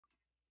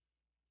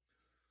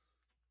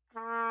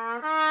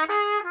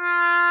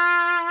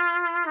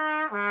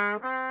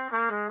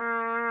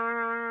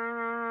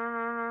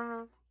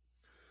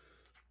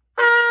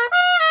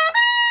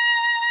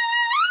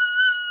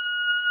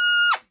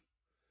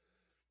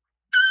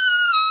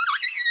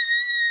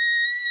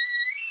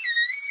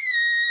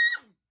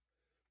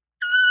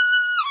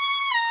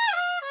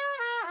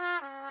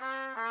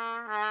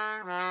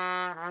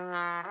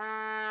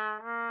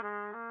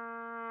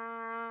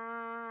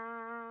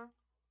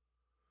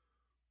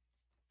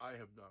I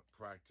have not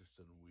practiced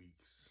in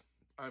weeks.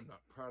 I'm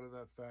not proud of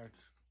that fact.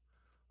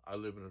 I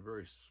live in a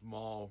very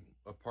small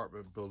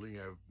apartment building.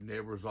 I have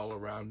neighbors all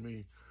around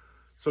me.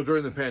 So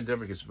during the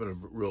pandemic, it's been a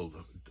real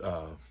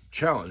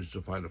challenge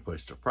to find a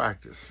place to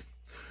practice.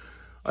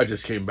 I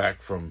just came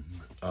back from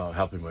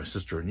helping my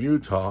sister in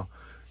Utah,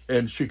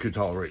 and she could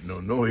tolerate no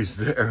noise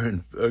there.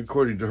 And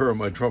according to her,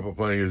 my trumpet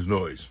playing is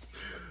noise.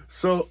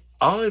 So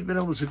all I've been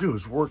able to do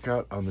is work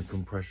out on the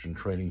compression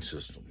training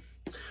system.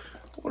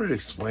 I wanted to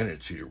explain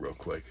it to you real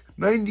quick.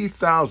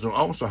 90,000,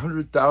 almost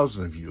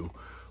 100,000 of you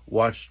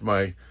watched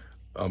my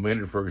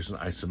Maynard Ferguson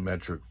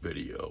isometric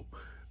video,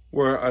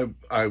 where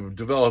I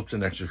developed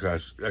an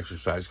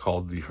exercise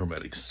called the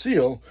hermetic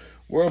seal,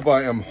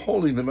 whereby I'm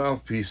holding the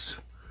mouthpiece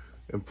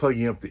and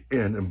plugging up the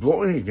end and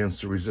blowing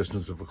against the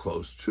resistance of a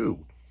closed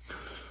tube.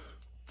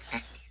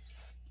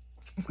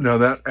 Now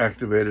that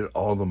activated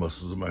all the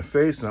muscles of my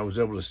face, and I was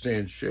able to stay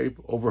in shape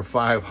over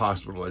 5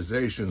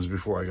 hospitalizations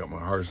before I got my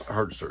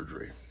heart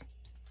surgery.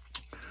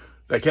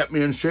 That kept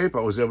me in shape. I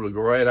was able to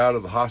go right out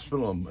of the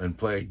hospital and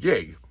play a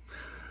gig.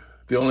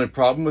 The only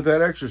problem with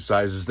that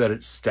exercise is that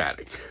it's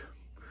static.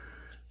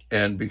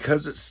 And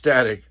because it's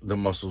static, the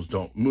muscles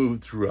don't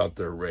move throughout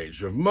their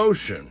range of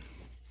motion.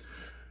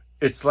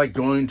 It's like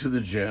going to the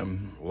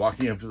gym,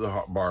 walking up to the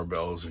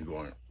barbells and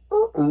going,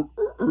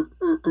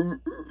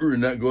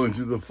 and not going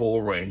through the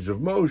full range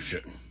of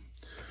motion.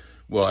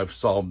 Well, I've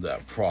solved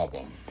that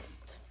problem.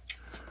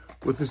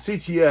 With the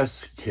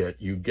CTS kit,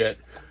 you get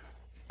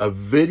a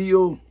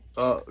video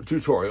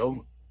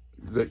tutorial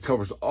that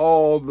covers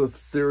all the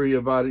theory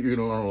about it. You're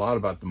going to learn a lot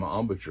about the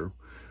embouchure,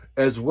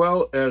 as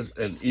well as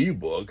an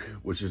ebook,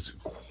 which is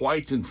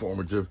quite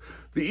informative.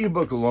 The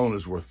ebook alone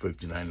is worth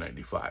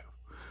 $59.95.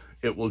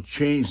 It will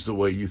change the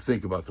way you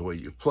think about the way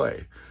you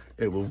play.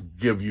 It will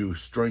give you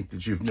strength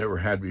that you've never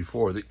had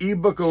before. The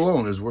ebook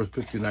alone is worth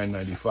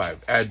 $59.95.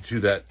 Add to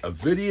that a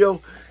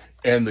video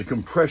and the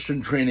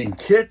compression training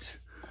kit.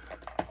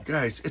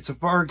 Guys, it's a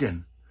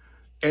bargain.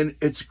 And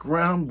it's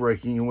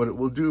groundbreaking in what it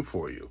will do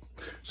for you.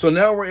 So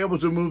now we're able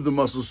to move the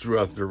muscles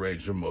throughout their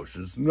range of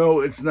motions.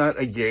 No, it's not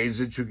a gauge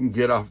that you can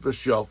get off the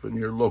shelf in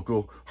your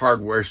local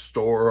hardware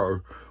store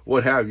or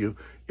what have you.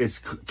 It's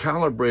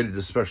calibrated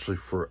especially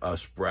for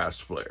us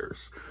brass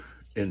players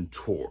in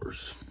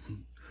tours.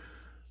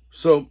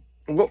 So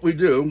what we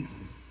do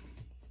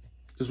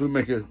is we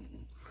make an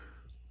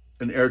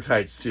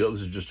airtight seal.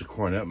 This is just a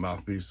cornet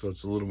mouthpiece, so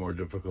it's a little more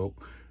difficult.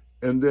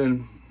 And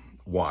then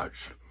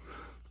watch.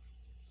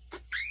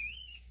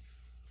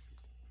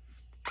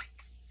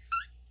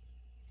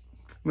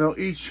 Now,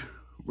 each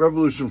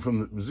revolution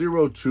from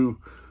 0 to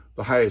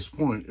the highest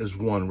point is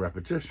 1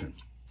 repetition.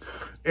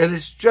 And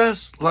it's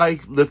just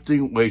like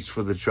lifting weights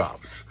for the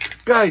chops.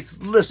 Guys,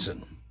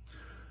 listen.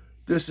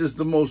 This is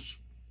the most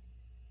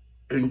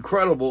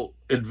incredible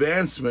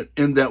advancement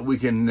in that we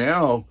can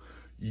now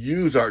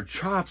use our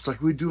chops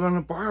like we do on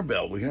a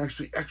barbell. We can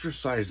actually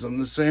exercise them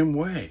the same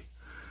way.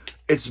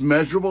 It's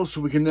measurable, so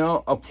we can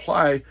now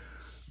apply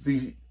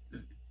the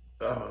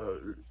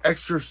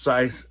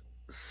exercise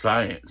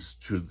science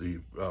to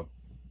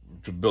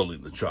to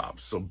building the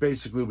chops. So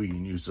basically we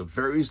can use the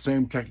very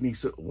same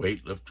techniques that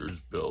weightlifters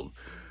build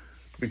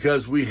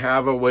because we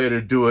have a way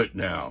to do it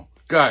now.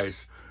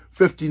 Guys,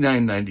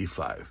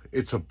 $59.95.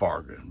 It's a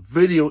bargain.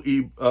 Video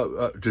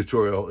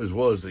tutorial as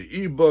well as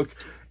the ebook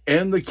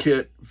and the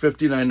kit,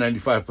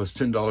 $59.95 plus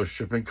 $10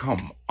 shipping.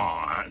 Come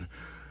on.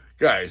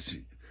 Guys,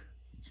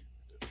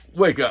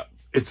 wake up.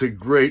 It's a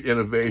great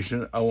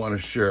innovation. I want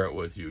to share it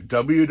with you.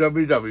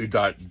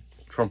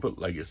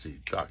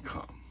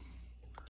 www.trumpetlegacy.com.